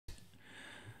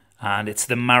And it's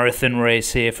the marathon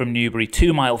race here from Newbury.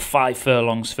 2 mile, 5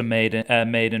 furlongs for Maiden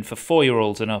for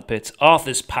 4-year-olds and up. It's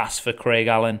Arthur's Pass for Craig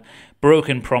Allen,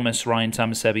 Broken Promise, Ryan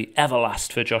Tamasebi,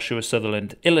 Everlast for Joshua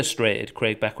Sutherland, Illustrated,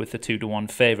 Craig Beckwith, the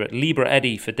 2-1 favourite, Libra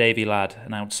Eddie for Davy Ladd,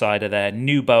 an outsider there,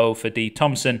 New Bow for D.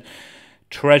 Thompson,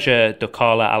 Treasure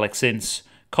Docala, Alex Ince,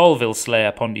 Colville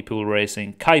Slayer, Pontypool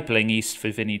Racing, Kipling East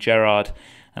for Vinnie Gerard,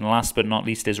 and last but not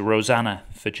least is Rosanna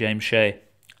for James Shea.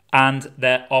 And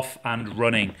they're off and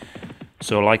running.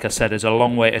 So like I said, there's a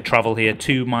long way to travel here.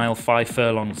 2 mile, 5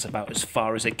 furlongs, about as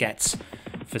far as it gets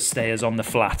for stayers on the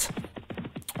flat.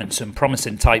 And some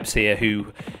promising types here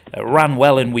who ran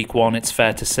well in week 1, it's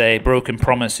fair to say. Broken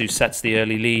Promise, who sets the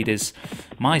early lead, is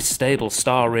my stable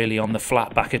star really on the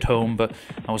flat back at home, but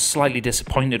I was slightly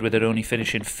disappointed with it only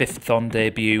finishing 5th on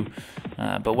debut.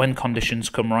 But when conditions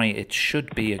come right, it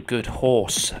should be a good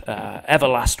horse.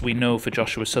 Everlast, we know for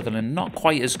Joshua Sutherland, not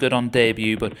quite as good on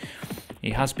debut, but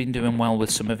he has been doing well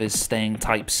with some of his staying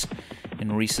types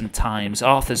in recent times.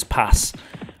 Arthur's Pass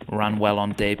ran well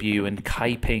on debut, and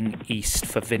Kipling East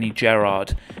for Vinnie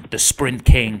Gerard, the Sprint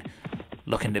King,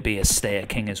 looking to be a stayer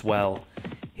king as well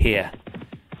here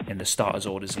in the Starters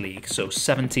Orders League. So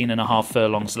 17.5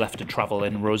 furlongs left to travel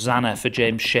in. Rosanna for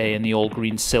James Shea in the all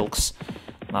green silks.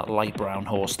 That light brown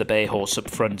horse, the bay horse up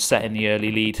front, setting the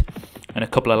early lead, and a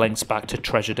couple of lengths back to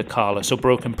Treasure Docala. So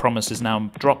Broken Promise has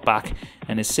now dropped back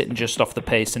and is sitting just off the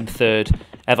pace in 3rd.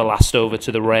 Everlast over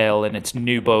to the rail, and it's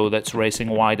Nubo that's racing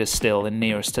wider still and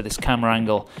nearest to this camera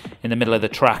angle in the middle of the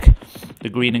track. The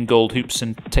green and gold hoops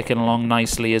and ticking along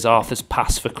nicely is Arthur's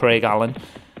Pass for Craig Allen.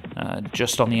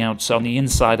 Just on the outside, on the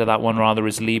inside of that one rather,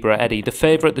 is Libra Eddie. The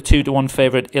favourite, the 2-1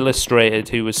 favourite, Illustrated,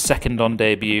 who was 2nd on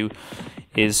debut,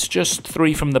 is just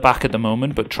 3 from the back at the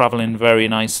moment, but travelling very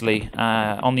nicely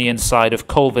on the inside of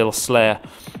Colville Slayer.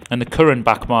 And the current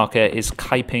back marker is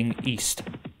Kipling East.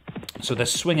 So they're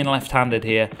swinging left-handed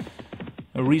here.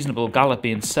 A reasonable gallop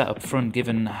being set up front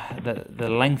given the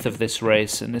length of this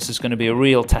race, and this is going to be a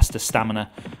real test of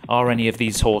stamina. Are any of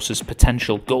these horses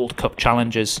potential Gold Cup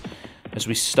challengers as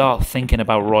we start thinking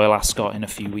about Royal Ascot in a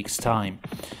few weeks' time?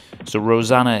 So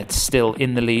Rosanna, it's still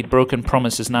in the lead. Broken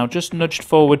Promise is now just nudged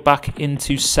forward back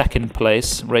into 2nd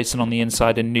place, racing on the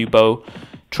inside in New Bow.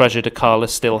 Treasure Docala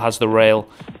still has the rail,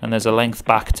 and there's a length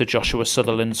back to Joshua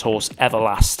Sutherland's horse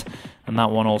Everlast, and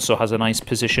that one also has a nice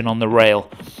position on the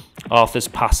rail. Arthur's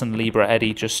Pass and Libra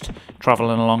Eddie just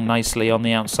travelling along nicely on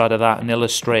the outside of that, and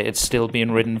Illustrated still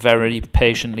being ridden very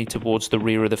patiently towards the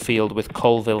rear of the field with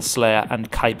Colville Slayer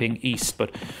and Kipling East.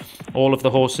 But all of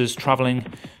the horses travelling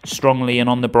strongly and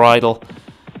on the bridle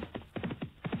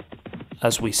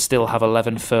as we still have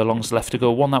 11 furlongs left to go.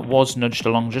 One that was nudged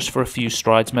along just for a few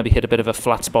strides, maybe hit a bit of a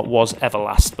flat spot, was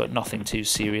Everlast, but nothing too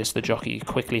serious. The jockey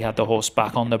quickly had the horse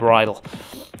back on the bridle,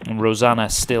 and Rosanna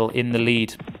still in the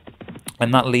lead.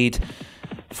 And that lead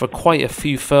for quite a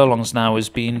few furlongs now has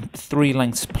been 3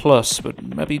 lengths plus, but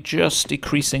maybe just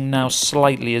decreasing now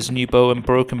slightly as New Bow and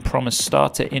Broken Promise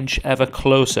start to inch ever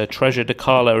closer. Treasure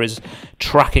Docala is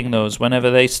tracking those. Whenever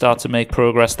they start to make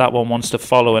progress, that one wants to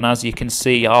follow, and as you can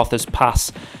see, Arthur's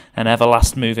Pass and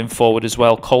Everlast moving forward as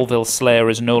well. Colville Slayer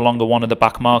is no longer one of the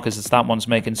back markers, as that one's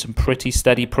making some pretty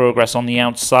steady progress on the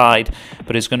outside,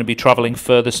 but is going to be travelling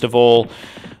furthest of all,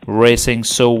 racing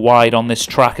so wide on this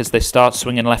track as they start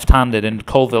swinging left-handed, and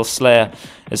Colville Slayer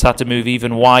has had to move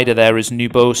even wider there as New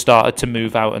Bow started to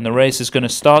move out, and the race is going to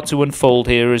start to unfold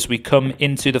here as we come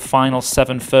into the final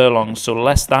 7 furlongs, so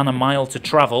less than a mile to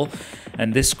travel,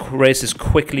 and this race is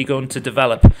quickly going to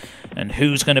develop. And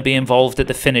who's going to be involved at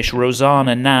the finish?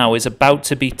 Rosanna now is about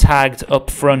to be tagged up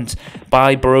front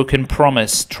by Broken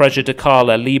Promise. Treasure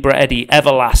Docala, Libra Eddie,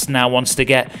 Everlast now wants to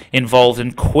get involved,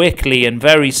 and quickly and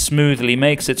very smoothly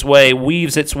makes its way,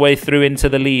 weaves its way through into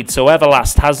the lead. So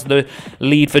Everlast has the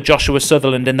lead for Joshua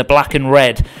Sutherland in the black and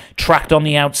red. Tracked on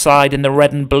the outside in the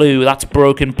red and blue, that's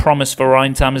Broken Promise for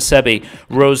Ryan Tamasebi.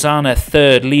 Rosanna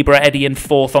 3rd, Libra Eddie in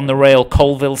 4th on the rail.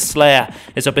 Colville Slayer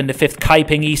is up into 5th.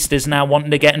 Kipling East is now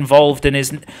wanting to get involved and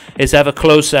is ever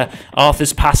closer.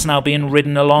 Arthur's Pass now being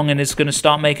ridden along and is going to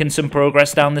start making some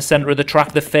progress down the centre of the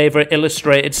track. The favourite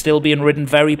Illustrated still being ridden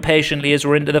very patiently as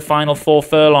we're into the final 4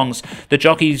 furlongs. The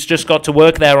jockey's just got to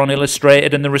work there on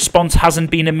Illustrated, and the response hasn't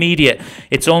been immediate.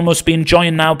 It's almost been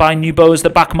joined now by New Bow as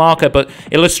the back marker, but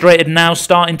Illustrated now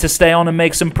starting to stay on and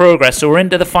make some progress. So we're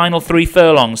into the final 3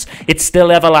 furlongs. It's still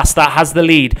Everlast that has the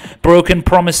lead. Broken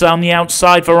Promise on the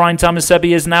outside for Ryan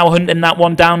Tamasebi is now hunting that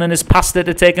one down and has passed it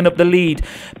to take an up the lead.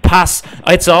 Pass,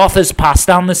 it's Arthur's Pass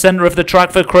down the centre of the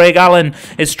track for Craig Allen.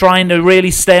 Is trying to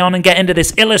really stay on and get into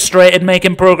this. Illustrated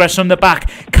making progress from the back.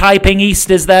 Kaiping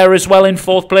East is there as well in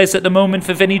 4th place at the moment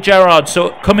for Vinnie Gerard. So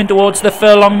coming towards the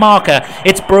furlong marker.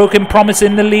 It's Broken Promise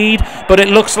in the lead, but it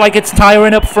looks like it's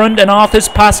tiring up front, and Arthur's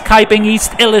Pass, Kaiping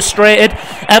East, Illustrated.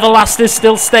 Everlast is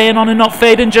still staying on and not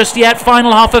fading just yet.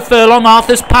 Final half a furlong.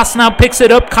 Arthur's Pass now picks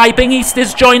it up. Kaiping East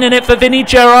is joining it for Vinnie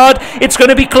Gerard. It's going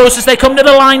to be close as they come to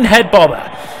the line. Head bobber.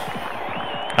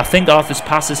 I think Arthur's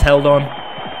Pass is held on.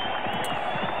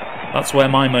 That's where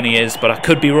my money is, but I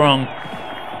could be wrong.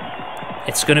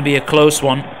 It's going to be a close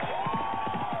one.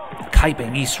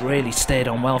 Kaiping East really stayed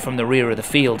on well from the rear of the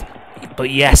field. But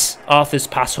yes, Arthur's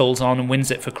Pass holds on and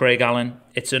wins it for Craig Allen.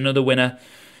 It's another winner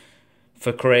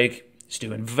for Craig. He's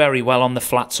doing very well on the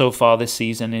flat so far this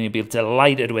season, and he'll be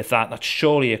delighted with that. That's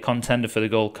surely a contender for the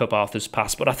Gold Cup, Arthur's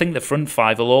Pass. But I think the front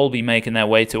 5 will all be making their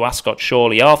way to Ascot,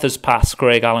 surely. Arthur's Pass,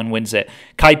 Craig Allen wins it.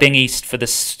 Kaiping East for the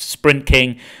Sprint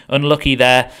King. Unlucky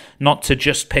there not to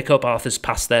just pick up Arthur's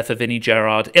Pass there for Vinnie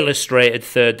Gerard. Illustrated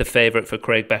 3rd, the favourite for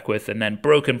Craig Beckwith. And then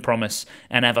Broken Promise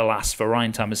and Everlast for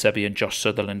Ryan Tamasebi and Josh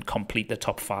Sutherland complete the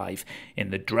top 5 in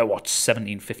the Dreweatts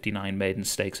 1759 Maiden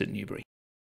Stakes at Newbury.